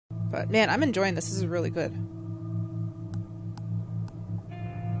But man, I'm enjoying this. This is really good.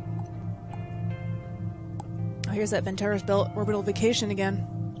 Oh, here's that Venturis Belt orbital vacation again.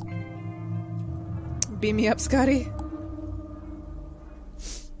 Beam me up, Scotty.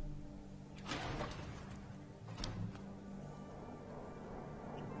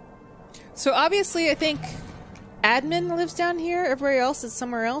 So obviously, I think admin lives down here. Everybody else is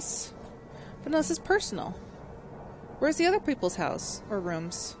somewhere else. But no, this is personal. Where's the other people's house or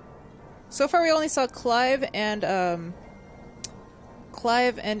rooms? So far, we only saw Clive and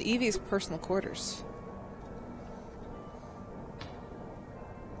Evie's personal quarters.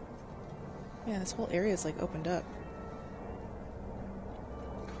 Man, this whole area is like opened up.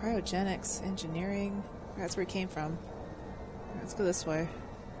 Cryogenics, engineering. That's where he came from. Right, let's go this way.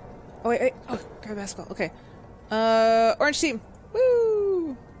 Oh wait, wait. Oh, grab a basketball. Okay. Orange team.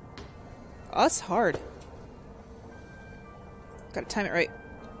 Woo! Oh, that's hard. Gotta time it right.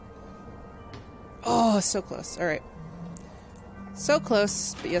 Oh, so close. Alright. So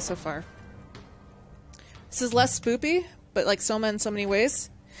close, but yeah, so far. This is less spoopy, but like Soma in so many ways.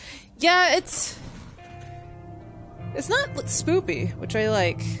 Yeah, it's not spoopy, which I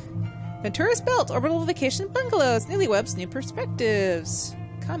like. Venturis Belt, orbital vacation bungalows, newlyweds, new perspectives.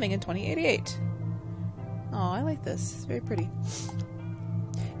 Coming in 2088. Oh, I like this. It's very pretty.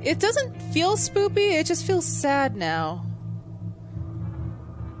 It doesn't feel spoopy, it just feels sad now.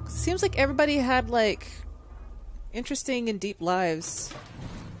 Seems like everybody had, like, interesting and deep lives.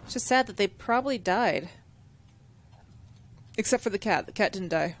 It's just sad that they probably died. Except for the cat. The cat didn't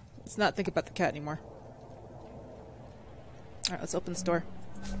die. Let's not think about the cat anymore. Alright, let's open this door.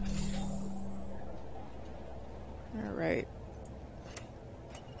 Alright.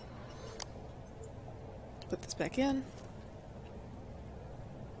 Put this back in.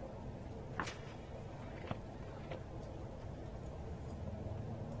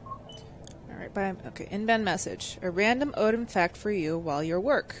 Alright, bye. Okay, inbound message. A random Odin fact for you while you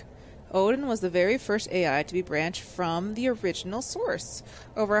work. Odin was the very first AI to be branched from the original source.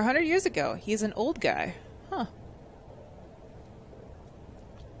 Over 100 years ago. He's an old guy. Huh.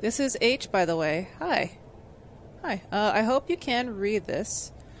 This is H, by the way. Hi. Hi. I hope you can read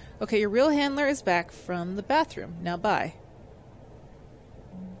this. Okay, your real handler is back from the bathroom. Now bye.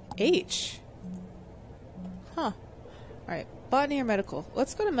 H. Huh. Alright, botany or medical?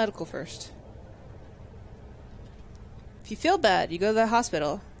 Let's go to medical first. If you feel bad, you go to the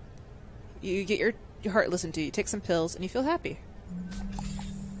hospital. You get your heart listened to. You take some pills, and you feel happy.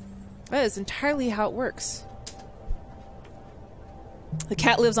 That is entirely how it works. The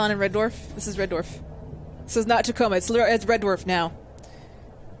cat lives on in Red Dwarf. This is Red Dwarf. This is not Tacoma. It's Red Dwarf now.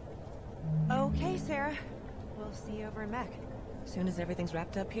 Okay, Sarah. We'll see you over in Mac. As soon as everything's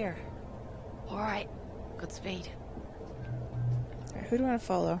wrapped up here. Alright. Good speed. Alright, who do I want to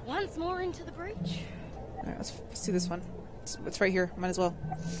follow? Once more into the breach. Alright, let's see this one. It's right here. Might as well.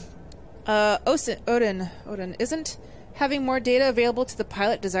 Odin, isn't having more data available to the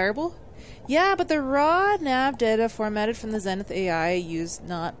pilot desirable? Yeah, but the raw nav data formatted from the Zenith AI used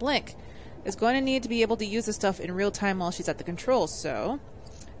not Blink is going to need to be able to use the stuff in real time while she's at the controls, so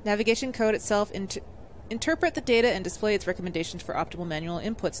navigation code itself interpret the data and display its recommendations for optimal manual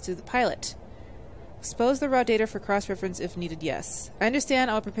inputs to the pilot. Expose the raw data for cross-reference if needed, yes. I understand.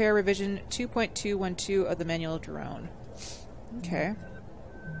 I'll prepare revision 2.212 of the manual drone. Okay.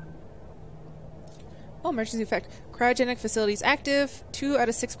 Oh, emergency effect. Cryogenic facilities active. 2 out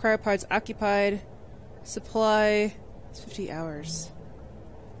of 6 cryopods occupied. Supply 50 hours.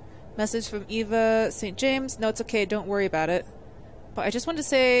 Message from Eva St. James. No, it's okay. Don't worry about it. But I just wanted to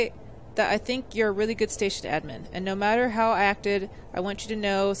say that I think you're a really good station admin. And no matter how I acted, I want you to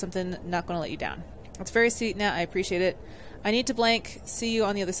know something not going to let you down. It's very sweet, Nat. I appreciate it. I need to blank. See you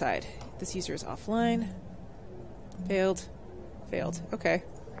on the other side. This user is offline. Failed. Failed. Okay.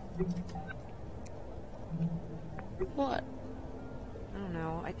 What? I don't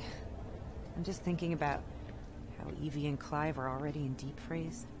know. I'm just thinking about how Evie and Clive are already in deep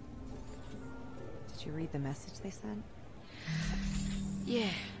freeze. Did you read the message they sent? Yeah.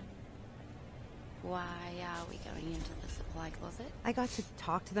 Why are we going into the supply closet? I got to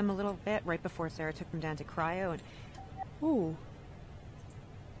talk to them a little bit right before Sarah took them down to cryo and... Ooh.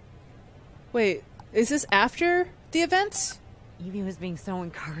 Wait, is this after the events? Evie was being so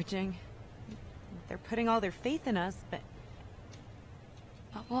encouraging. They're putting all their faith in us, but...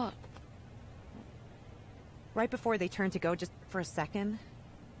 But what? Right before they turned to go, just for a second,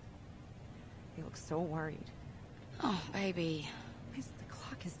 they look so worried. Oh, baby. The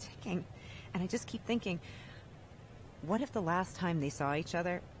clock is ticking, and I just keep thinking, what if the last time they saw each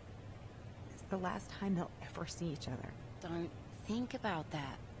other is the last time they'll ever see each other? Don't think about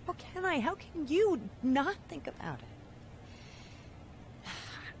that. How can I? How can you not think about it?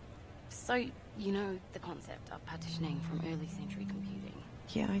 So, you know the concept of partitioning from early century computing?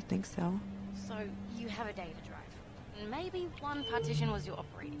 Yeah, I think so. So, you have a data drive. Maybe one partition was your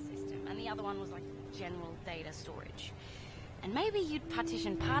operating system, and the other one was like general data storage. And maybe you'd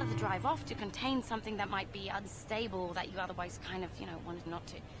partition part of the drive off to contain something that might be unstable that you otherwise kind of, you know, wanted not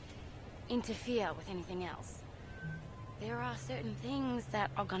to interfere with anything else. There are certain things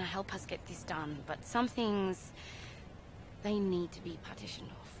that are gonna help us get this done, but some things, they need to be partitioned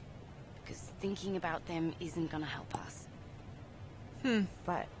off. Because thinking about them isn't gonna help us.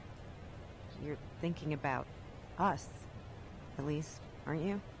 But you're thinking about us, at least, aren't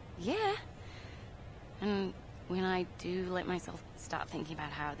you? Yeah. And when I do let myself start thinking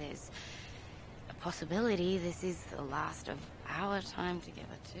about how there's a possibility this is the last of our time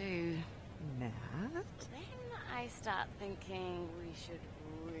together too, Nat? then I start thinking we should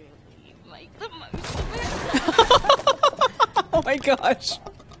really make the most of it. Oh my gosh.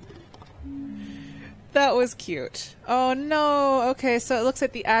 That was cute. Oh no. Okay, so it looks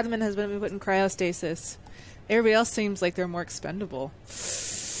like the admin has been put in cryostasis. Everybody else seems like they're more expendable.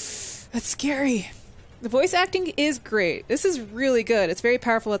 That's scary. The voice acting is great. This is really good. It's very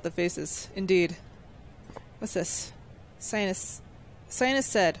powerful at the faces. Indeed. What's this? Sinus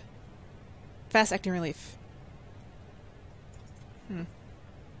said. Fast acting relief.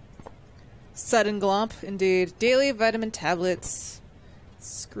 Sudden glomp. Indeed. Daily vitamin tablets.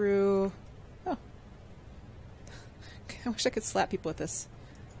 Screw. Oh. I wish I could slap people with this.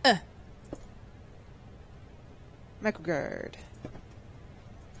 Microguard.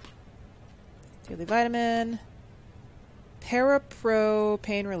 Daily vitamin. Parapro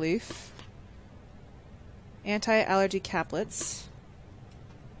pain relief. Anti-allergy caplets.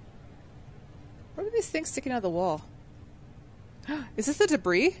 What are these things sticking out of the wall? Is this the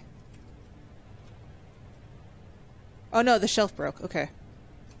debris? Oh no, the shelf broke. Okay.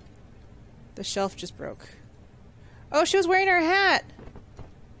 The shelf just broke. Oh, she was wearing her hat!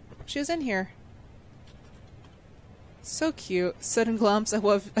 She was in here. So cute. Sudden glumps.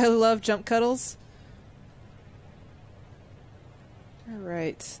 I love jump cuddles.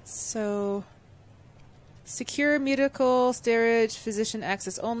 Alright, so... Secure medical storage, physician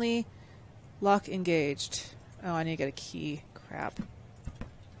access only. Lock engaged. Oh, I need to get a key. Crap.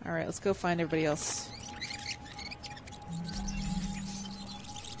 Alright, let's go find everybody else.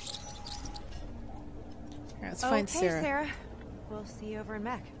 Alright, let's find Sarah. Okay, Sarah. We'll see you over in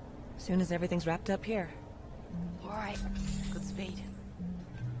Mac. As soon as everything's wrapped up here. Alright, good speed.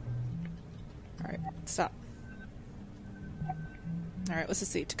 Alright, stop. Alright, let's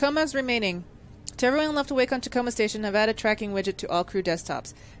just see. Tacoma's remaining. To everyone left awake on Tacoma Station, have added tracking widget to all crew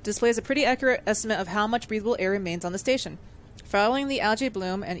desktops. It displays a pretty accurate estimate of how much breathable air remains on the station. Following the algae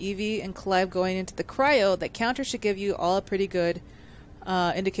bloom and Evie and Clive going into the cryo, that counter should give you all a pretty good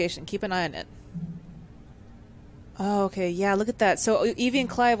indication. Keep an eye on it. Oh, okay. Yeah, look at that. So Evie and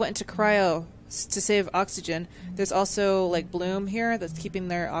Clive went into cryo to save oxygen. There's also like bloom here that's keeping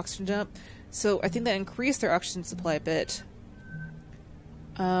their oxygen up. So I think that increased their oxygen supply a bit.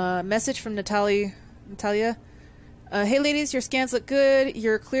 Message from Natalia. Hey ladies, your scans look good.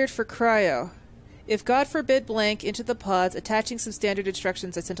 You're cleared for cryo. If God forbid blank into the pods, attaching some standard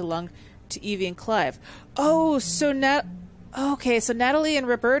instructions I sent along to Evie and Clive. Oh, so okay, so Natalie and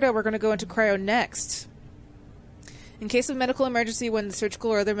Roberta were going to go into cryo next. In case of medical emergency when the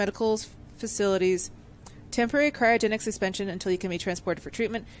surgical or other medical facilities, temporary cryogenic suspension until you can be transported for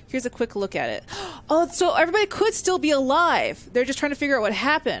treatment. Here's a quick look at it. Oh, so everybody could still be alive. They're just trying to figure out what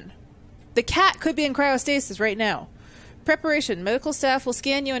happened. The cat could be in cryostasis right now. Preparation. Medical staff will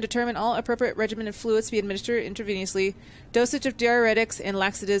scan you and determine all appropriate regimen of fluids to be administered intravenously, dosage of diuretics and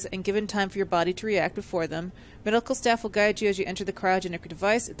laxatives, and given time for your body to react before them. Medical staff will guide you as you enter the cryogenic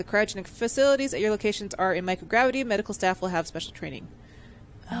device. If the cryogenic facilities at your locations are in microgravity, medical staff will have special training.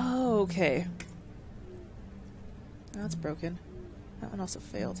 Oh, okay. Oh, it's broken. That one also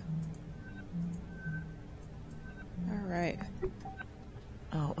failed. Alright.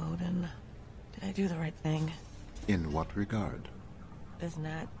 Oh, Odin. Did I do the right thing? In what regard? Does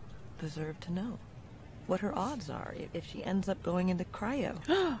Nat deserve to know what her odds are if she ends up going into cryo?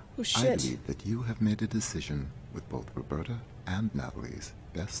 Oh, I shit. believe that you have made a decision with both Roberta and Natalie's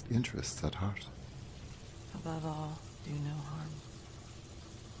best interests at heart. Above all, do no harm.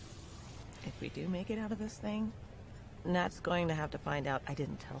 If we do make it out of this thing, Nat's going to have to find out I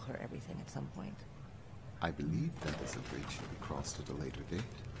didn't tell her everything at some point. I believe that is a bridge to be crossed at a later date.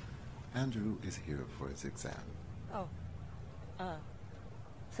 Andrew is here for his exam. Oh.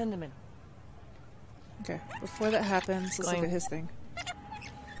 Send him in. Okay, before that happens, let's look Going- at his thing.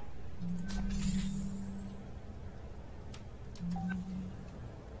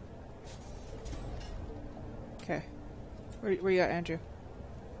 Okay. Where you at, Andrew?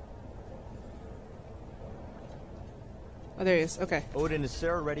 Oh, there he is. Okay. Odin, is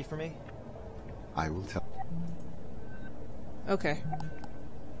Sarah ready for me? I will tell. Okay.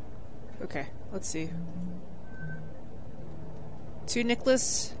 Okay. Let's see. To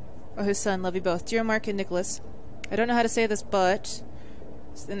Nicholas, oh, his son, love you both. Dear Mark and Nicholas, I don't know how to say this, but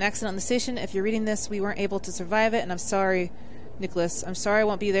it's an accident on the station. If you're reading this, we weren't able to survive it, and I'm sorry, Nicholas. I'm sorry I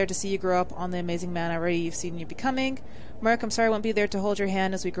won't be there to see you grow up on the amazing man already you've seen you becoming. Mark, I'm sorry I won't be there to hold your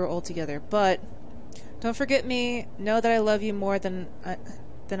hand as we grow old together, but don't forget me. Know that I love you more than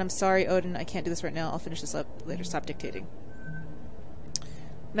I'm sorry, Odin. I can't do this right now. I'll finish this up later. Stop dictating.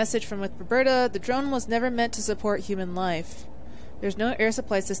 Message from with Roberta. The drone was never meant to support human life. There's no air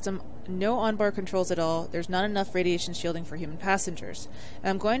supply system, no onboard controls at all. There's not enough radiation shielding for human passengers. And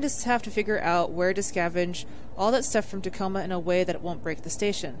I'm going to have to figure out where to scavenge all that stuff from Tacoma in a way that it won't break the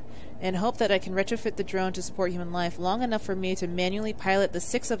station, and hope that I can retrofit the drone to support human life long enough for me to manually pilot the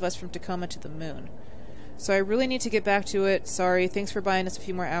 6 of us from Tacoma to the moon. So I really need to get back to it. Sorry. Thanks for buying us a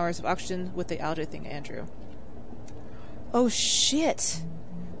few more hours of oxygen with the algae thing, Andrew. Oh, shit.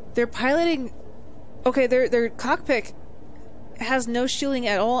 They're piloting... Okay, their cockpit has no shielding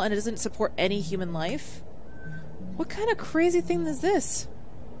at all and it doesn't support any human life. What kind of crazy thing is this?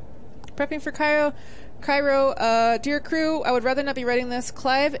 Prepping for Cairo. Dear crew, I would rather not be writing this.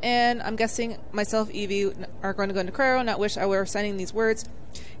 Clive and I'm guessing myself, Evie, are going to go into Cairo. Not wish I were signing these words.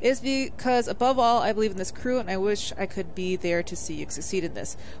 It is because, above all, I believe in this crew, and I wish I could be there to see you succeed in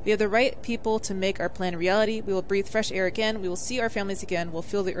this. We have the right people to make our plan a reality. We will breathe fresh air again. We will see our families again. We'll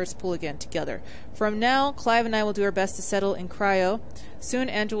feel the Earth's pull again together. From now, Clive and I will do our best to settle in Cryo. Soon,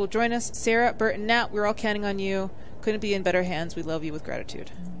 Andrew will join us. Sarah, Bert, and Nat, we're all counting on you. Couldn't be in better hands. We love you with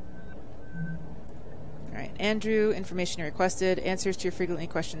gratitude. All right, Andrew, information requested. Answers to your frequently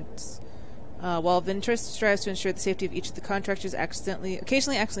questions. While Ventress strives to ensure the safety of each of the contractors,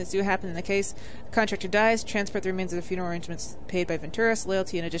 occasionally accidents do happen. In the case the contractor dies, transport the remains of the funeral arrangements paid by Venturas,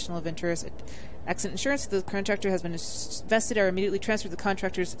 loyalty and additional Venturas accident insurance. If the contractor has been vested, are immediately transferred to the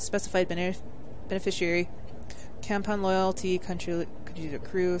contractor's specified beneficiary. Compound loyalty, country to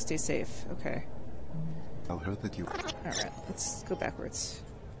crew, stay safe. Okay. Tell her that you... Alright, let's go backwards.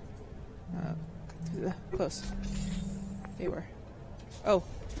 Close. They were. Oh.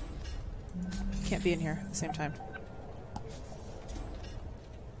 Can't be in here at the same time.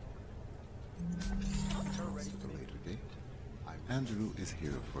 At a later date. Andrew is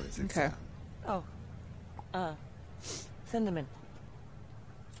here for his exam. Oh. Send him in.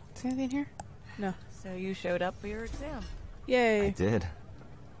 Is anything in here? No. So you showed up for your exam. Yay. I did.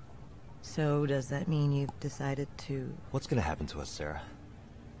 So does that mean you've decided to... What's gonna happen to us, Sarah?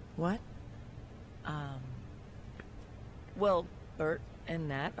 What? Well, Bert and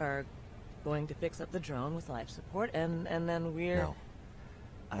Nat are going to fix up the drone with life support, and then we're... No.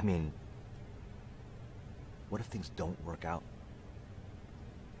 I mean... What if things don't work out?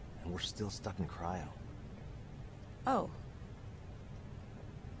 And we're still stuck in cryo? Oh.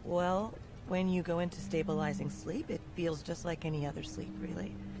 Well, when you go into stabilizing sleep, it feels just like any other sleep,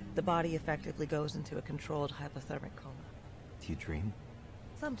 really. The body effectively goes into a controlled hypothermic coma. Do you dream?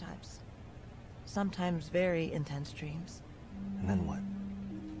 Sometimes. Sometimes very intense dreams. And then what?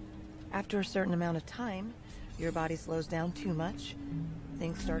 After a certain amount of time, your body slows down too much,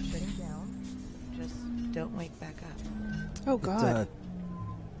 things start shutting down, just don't wake back up. Oh, God.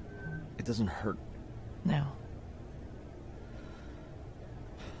 It doesn't hurt. No.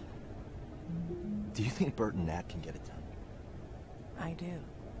 Do you think Bert and Nat can get it done? I do.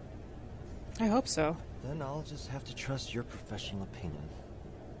 I hope so. Then I'll just have to trust your professional opinion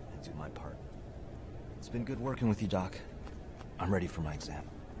and do my part. It's been good working with you, Doc. I'm ready for my exam.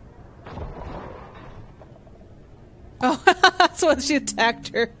 Oh, that's when she attacked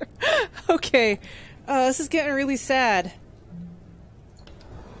her. Okay. This is getting really sad.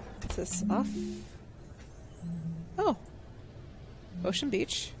 Is this off? Oh. Ocean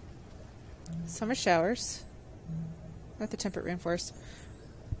Beach. Summer showers. Not the temperate rainforest.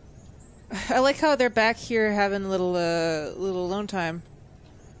 I like how they're back here having a little alone time.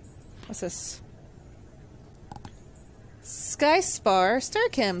 What's this? Sky Spar Star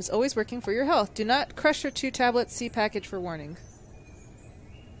Chems, always working for your health. Do not crush your 2 tablets. See package for warning.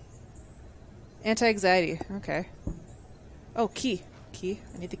 Anti-anxiety. Okay. Oh, key. Key.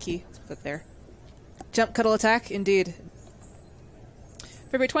 I need the key. Let's put that there. Jump, cuddle, attack. Indeed.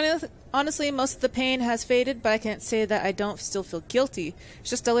 February 20th. Honestly, most of the pain has faded, but I can't say that I don't still feel guilty.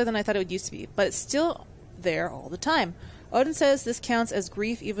 It's just duller than I thought it would used to be, but it's still there all the time. Odin says this counts as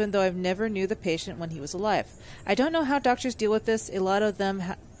grief even though I've never knew the patient when he was alive. I don't know how doctors deal with this. A lot of them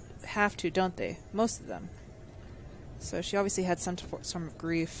have to, don't they? Most of them. So she obviously had some form of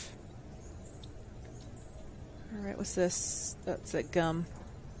grief. Alright, what's this? That's that gum.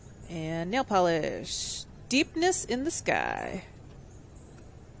 And nail polish. Deepness in the sky.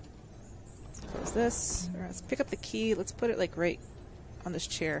 Let's close this. Alright, let's pick up the key. Let's put it like right on this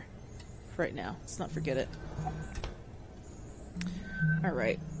chair for right now. Let's not forget it.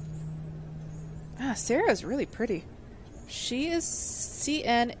 Alright. Ah, Sarah is really pretty. She is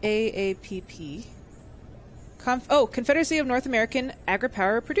CNAAPP. Confederacy of North American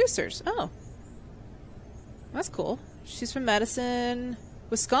Agri-Power Producers. Oh. That's cool. She's from Madison,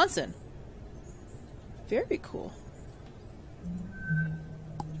 Wisconsin. Very cool.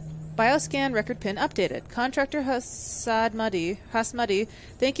 Bioscan record pin updated. Contractor Hasmadi,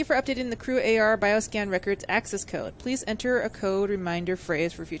 thank you for updating the crew AR Bioscan records access code. Please enter a code reminder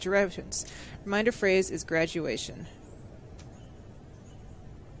phrase for future reference. Reminder phrase is graduation.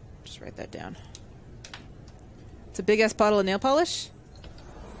 Just write that down. It's a big-ass bottle of nail polish.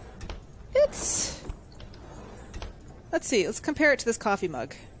 It's... Let's see. Let's compare it to this coffee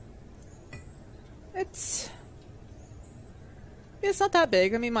mug. It's not that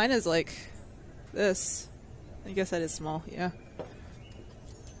big. I mean, mine is like this. I guess that is small. Yeah.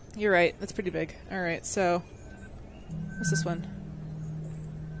 You're right. That's pretty big. Alright, so... What's this one?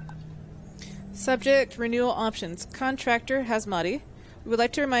 Subject, renewal options. Contractor, Hasmati. We would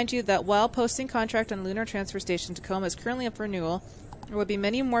like to remind you that while posting contract on Lunar Transfer Station Tacoma is currently up for renewal, there will be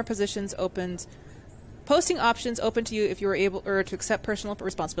many more positions opened. Posting options open to you if you are able to accept personal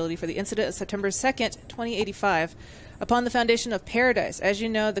responsibility for the incident of September 2nd, 2085, upon the foundation of Paradise. As you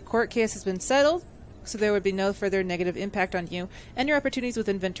know, the court case has been settled, so there would be no further negative impact on you, and your opportunities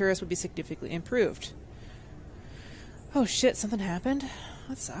within Venturis would be significantly improved. Oh shit, something happened?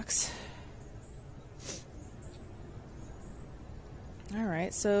 That sucks.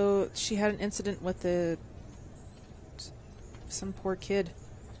 Alright, so she had an incident with some poor kid.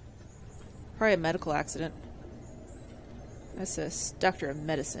 Probably a medical accident. That's this Doctor of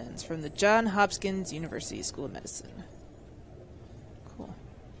Medicines from the Johns Hopkins University School of Medicine. Cool.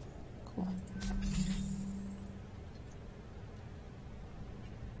 Cool.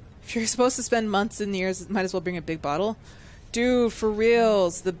 If you're supposed to spend months and years, might as well bring a big bottle. Dude, for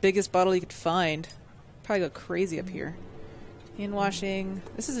reals, the biggest bottle you could find. Probably go crazy up here. Hand washing.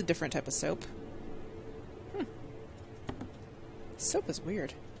 This is a different type of soap. Soap is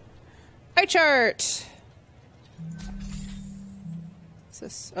weird. Eye chart! What's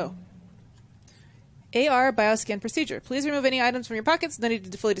this? Oh. AR bioscan procedure. Please remove any items from your pockets. No need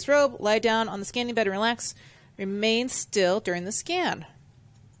to fully disrobe. Lie down on the scanning bed and relax. Remain still during the scan.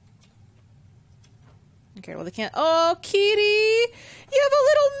 Okay, well they can't... Oh, kitty! You have a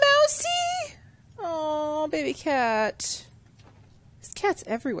little mousey! Oh, baby cat. There's cats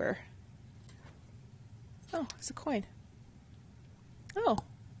everywhere. Oh, it's a coin. Oh.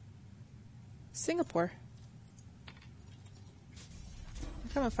 Singapore.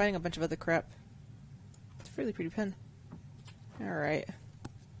 I'm finding a bunch of other crap. It's a really pretty pen. Alright.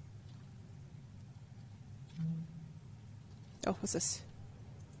 Oh, what's this?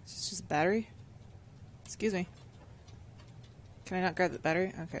 Is this just a battery? Excuse me. Can I not grab the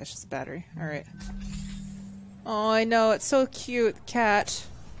battery? Okay, it's just a battery. Alright. Oh, I know. It's so cute. Cat.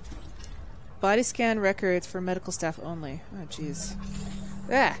 Body scan records for medical staff only. Oh, jeez.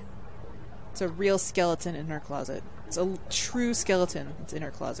 Ah! It's a real skeleton in her closet. It's a true skeleton that's in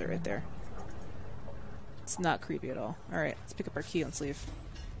her closet right there. It's not creepy at all. Alright, let's pick up our key and sleeve.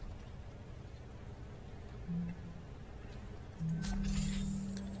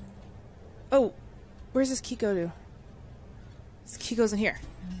 Oh! Where's this key go to? This key goes in here.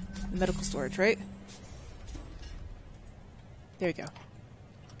 Medical storage, right? There we go.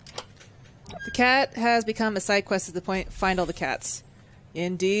 The cat has become a side quest at the point. Find all the cats.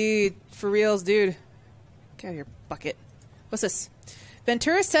 Indeed. For reals, dude. Get out of here, bucket. What's this?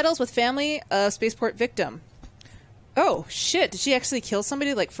 Ventura settles with family of spaceport victim. Oh, shit. Did she actually kill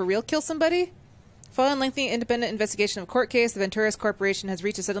somebody? Like, for real kill somebody? Following lengthy independent investigation of court case, the Venturis Corporation has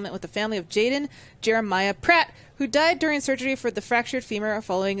reached a settlement with the family of Jaden Jeremiah Pratt, who died during surgery for the fractured femur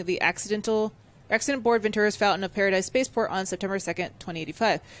following the accident aboard Ventura's Fountain of Paradise Spaceport on September 2nd,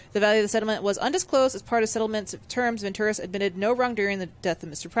 2085. The value of the settlement was undisclosed. As part of settlement's terms, Venturis admitted no wrongdoing in the death of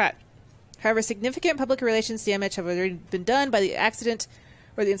Mr. Pratt. However, significant public relations damage have already been done by the accident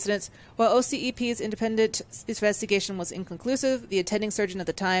or the incidents. While OCEP's independent investigation was inconclusive, the attending surgeon at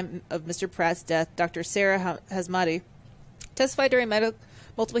the time of Mr. Pratt's death, Dr. Sareh Hasmati, testified during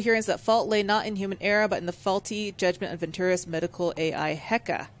multiple Multiple hearings that fault lay not in human error, but in the faulty judgment of Ventura's medical AI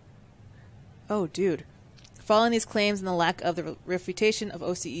Heka. Oh, dude. Following these claims and the lack of the refutation of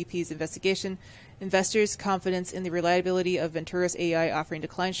OCEP's investigation, investors' confidence in the reliability of Ventura's AI offering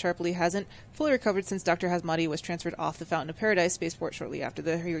declined sharply, hasn't fully recovered since Dr. Hasmati was transferred off the Fountain of Paradise spaceport shortly after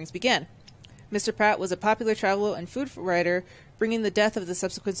the hearings began. Mr. Pratt was a popular travel and food writer, bringing the death of the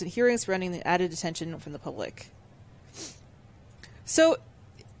subsequent hearings running the added attention from the public. So,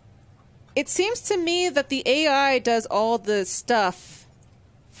 it seems to me that the AI does all the stuff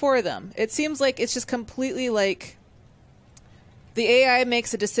for them. It seems like it's just completely like the AI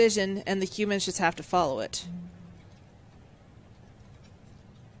makes a decision and the humans just have to follow it.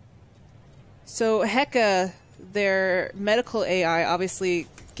 So Heka, their medical AI, obviously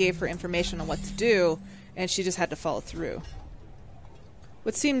gave her information on what to do, and she just had to follow through.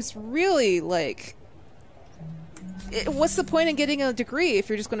 What seems really like... what's the point in getting a degree if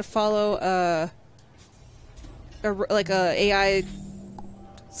you're just going to follow a AI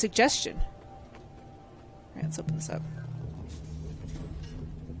suggestion? All right, let's open this up.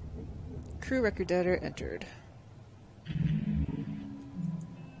 Crew record data entered.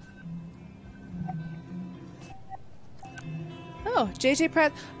 Oh, JJ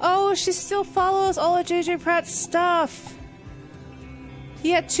Pratt. Oh, she still follows all of JJ Pratt's stuff. He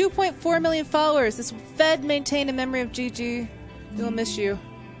had 2.4 million followers. This fed maintained in memory of Gigi. We'll miss you.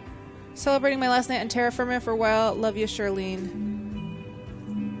 Celebrating my last night on terra firma for a while. Love you, Charlene.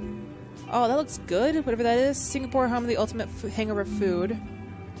 Oh, that looks good. Whatever that is. Singapore, home of the ultimate hangover food.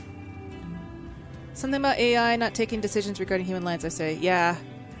 Something about AI not taking decisions regarding human lives, I say. Yeah.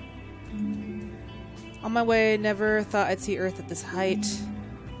 On my way, never thought I'd see Earth at this height.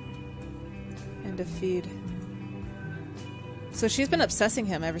 End of feed. So she's been obsessing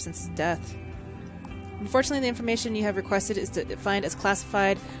him ever since his death. Unfortunately, the information you have requested is defined as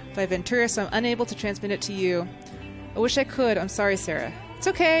classified by Ventura, so I'm unable to transmit it to you. I wish I could. I'm sorry, Sarah. It's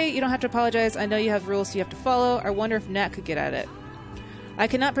okay. You don't have to apologize. I know you have rules you have to follow. I wonder if Nat could get at it. I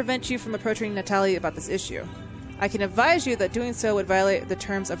cannot prevent you from approaching Natalie about this issue. I can advise you that doing so would violate the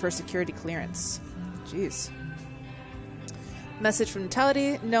terms of her security clearance. Jeez. Message from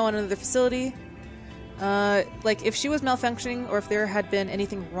Natalie. No one in the facility. Like, if she was malfunctioning or if there had been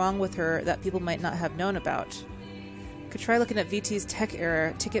anything wrong with her that people might not have known about. Could try looking at VT's tech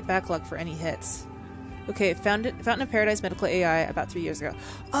error, ticket backlog for any hits. Okay, Fountain of Paradise Medical AI about 3 years ago.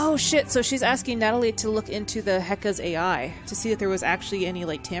 Oh, shit, so she's asking Natalie to look into the Heka's AI to see if there was actually any,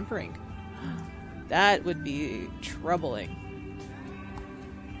 like, tampering. That would be troubling.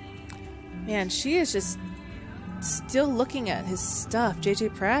 Man, she is just still looking at his stuff.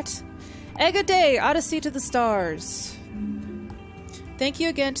 JJ Pratt? Egg a day! Odyssey to the stars. Thank you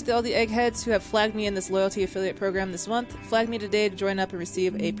again to all the eggheads who have flagged me in this loyalty affiliate program this month. Flag me today to join up and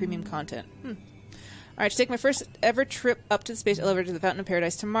receive a premium content. Alright, to take my first ever trip up to the space elevator to the Fountain of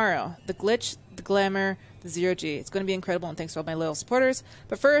Paradise tomorrow. The glitch, the glamour, the zero-G. It's going to be incredible, and thanks to all my loyal supporters.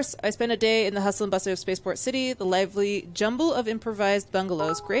 But first, I spend a day in the hustle and bustle of Spaceport City, the lively jumble of improvised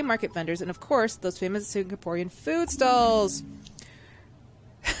bungalows, grey market vendors, and of course, those famous Singaporean food stalls.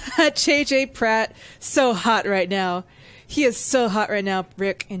 JJ Pratt, so hot right now. He is so hot right now,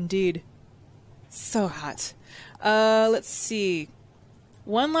 Rick, indeed. So hot. Let's see.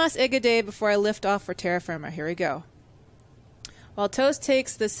 One last egg a day before I lift off for terra firma. Here we go. While Toast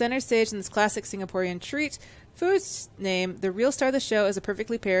takes the center stage in this classic Singaporean treat, food's name, the real star of the show, is a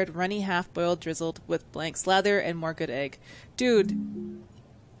perfectly paired, runny half-boiled drizzled with blank slather and more good egg. Dude,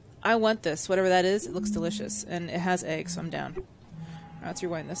 I want this. Whatever that is, it looks delicious. And it has eggs, so I'm down. All right, let's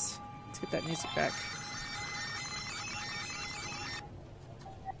rewind this. Let's get that music back.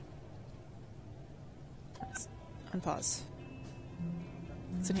 Let's unpause.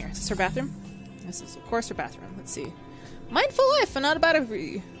 What's in here? Is this her bathroom? This is, of course, her bathroom. Let's see. Mindful Life and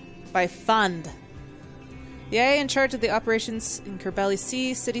Autobiography by Fund. The AI in charge of the operations in Kerbali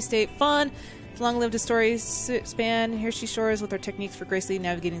Sea, City-State Fund. Long-lived a story span. Here she shores with her techniques for gracefully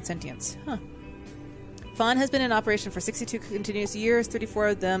navigating sentience. Huh. Fawn has been in operation for 62 continuous years, 34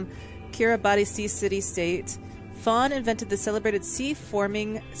 of them Kiribati Sea City-State. Fawn invented the celebrated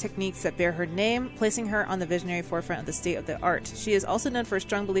sea-forming techniques that bear her name, placing her on the visionary forefront of the state-of-the-art. She is also known for a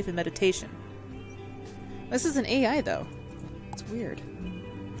strong belief in meditation. This is an AI, though. It's weird.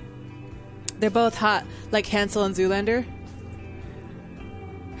 They're both hot, like Hansel and Zoolander.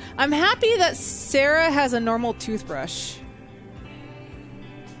 I'm happy that Sarah has a normal toothbrush.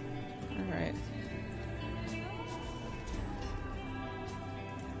 Alright.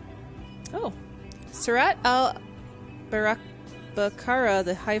 Oh. Surat al-Bakara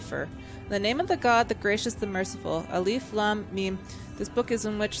the Heifer. In the name of the God, the gracious, the merciful. Alif Lam Mim. This book is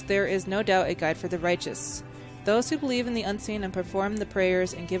in which there is no doubt a guide for the righteous. Those who believe in the unseen and perform the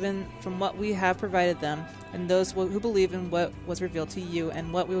prayers and given from what we have provided them, and those who believe in what was revealed to you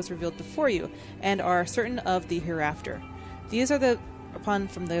and what was revealed before you, and are certain of the hereafter. These are the upon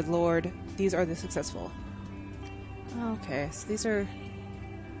from the Lord. These are the successful. Okay, so these are...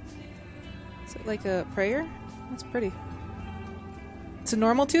 Is it like a prayer? That's pretty. It's a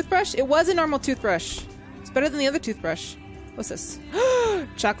normal toothbrush? It was a normal toothbrush. It's better than the other toothbrush. What's this?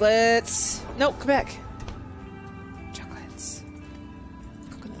 Chocolates! Nope, come back. Chocolates.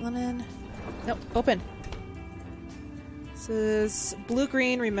 Coconut lemon. Nope, open. This is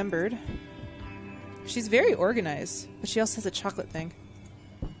blue-green remembered. She's very organized, but she also has a chocolate thing.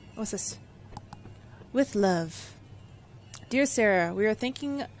 What's this? With love. Dear Sarah, we are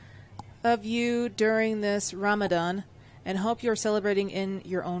thinking of you during this Ramadan and hope you are celebrating in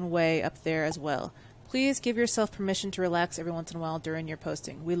your own way up there as well. Please give yourself permission to relax every once in a while during your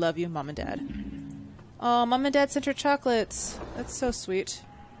posting. We love you, Mom and Dad. Oh, Mom and Dad sent her chocolates. That's so sweet.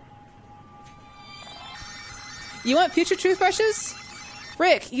 You want future toothbrushes?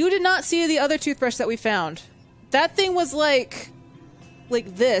 Rick, you did not see the other toothbrush that we found. That thing was like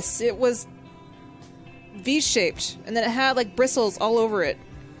this. It was V-shaped, and then it had like bristles all over it.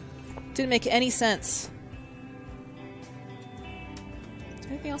 Didn't make any sense. Is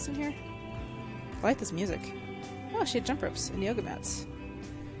there anything else in here? I like this music. Oh, she had jump ropes and yoga mats.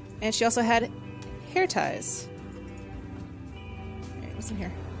 And she also had hair ties. Alright, what's in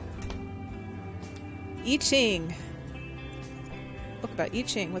here? I Ching. Book about I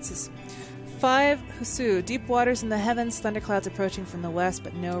Ching. What's this? 5 Husu. Deep waters in the heavens, thunderclouds approaching from the west,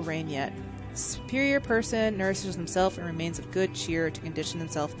 but no rain yet. Superior person nourishes himself and remains of good cheer to condition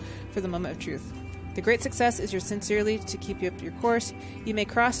himself for the moment of truth. The great success is your sincerely to keep you up your course. You may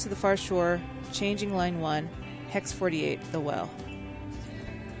cross to the far shore, changing line 1, hex 48, the well.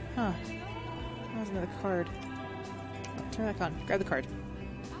 Huh. That was another card. Oh, turn that on. Grab the card.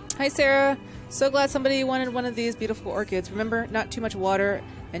 Hi, Sarah. So glad somebody wanted one of these beautiful orchids. Remember, not too much water,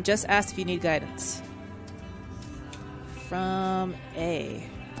 and just ask if you need guidance. From A.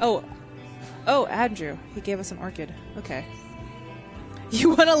 Oh, Andrew. He gave us an orchid. Okay.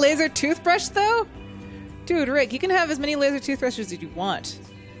 You want a laser toothbrush, though? Dude, Rick, you can have as many laser toothbrushes as you want.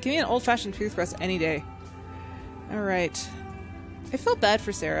 Give me an old-fashioned toothbrush any day. Alright. I feel bad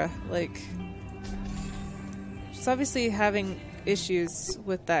for Sarah. Like, she's obviously having issues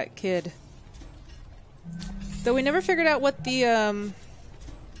with that kid. Though we never figured out what the,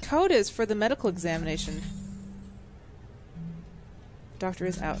 code is for the medical examination. Doctor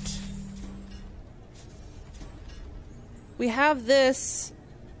is out. We have this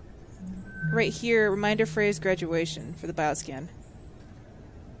right here, reminder phrase graduation for the bioscan.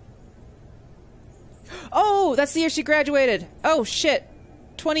 Oh, that's the year she graduated. Oh, shit.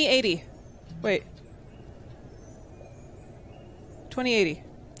 2080. Wait. 2080.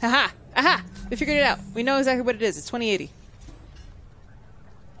 Haha. Aha! We figured it out. We know exactly what it is. It's 2080.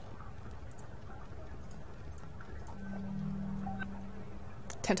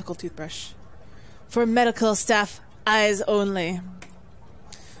 Tentacle toothbrush. For medical staff, eyes only.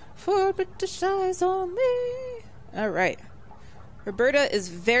 For British eyes only. Alright. Roberta is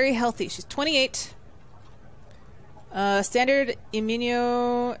very healthy. She's 28. Standard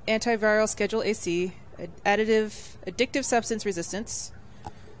immuno antiviral schedule AC. Addictive substance resistance.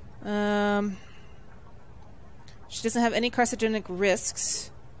 She doesn't have any carcinogenic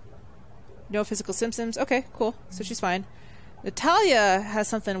risks. No physical symptoms. Okay, cool. So she's fine. Natalia has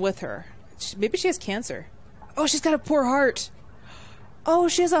something with her. Maybe she has cancer. Oh, she's got a poor heart. Oh,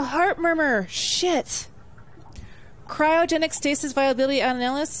 she has a heart murmur. Shit. Cryogenic stasis viability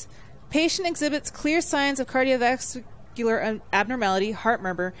analysis. Patient exhibits clear signs of cardiovascular abnormality, heart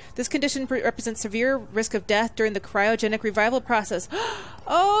murmur. This condition represents severe risk of death during the cryogenic revival process.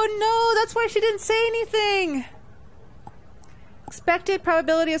 Oh no, that's why she didn't say anything. Expected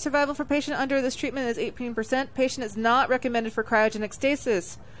probability of survival for patient under this treatment is 18%. Patient is not recommended for cryogenic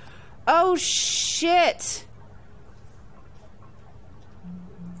stasis. Oh shit.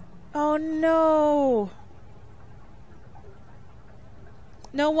 Oh no.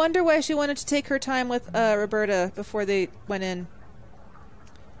 No wonder why she wanted to take her time with Roberta before they went in.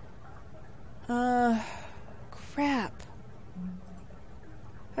 Crap.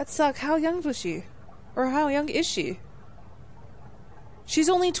 That sucked. How young was she? Or how young is she? She's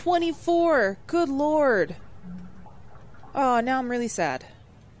only 24. Good lord. Oh, now I'm really sad.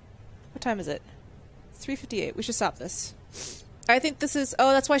 What time is it? It's 3:58. We should stop this. I think this is...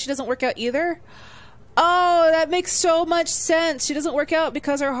 Oh, that's why she doesn't work out either? Oh, that makes so much sense. She doesn't work out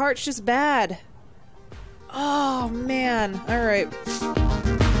because her heart's just bad. Oh, man. All right.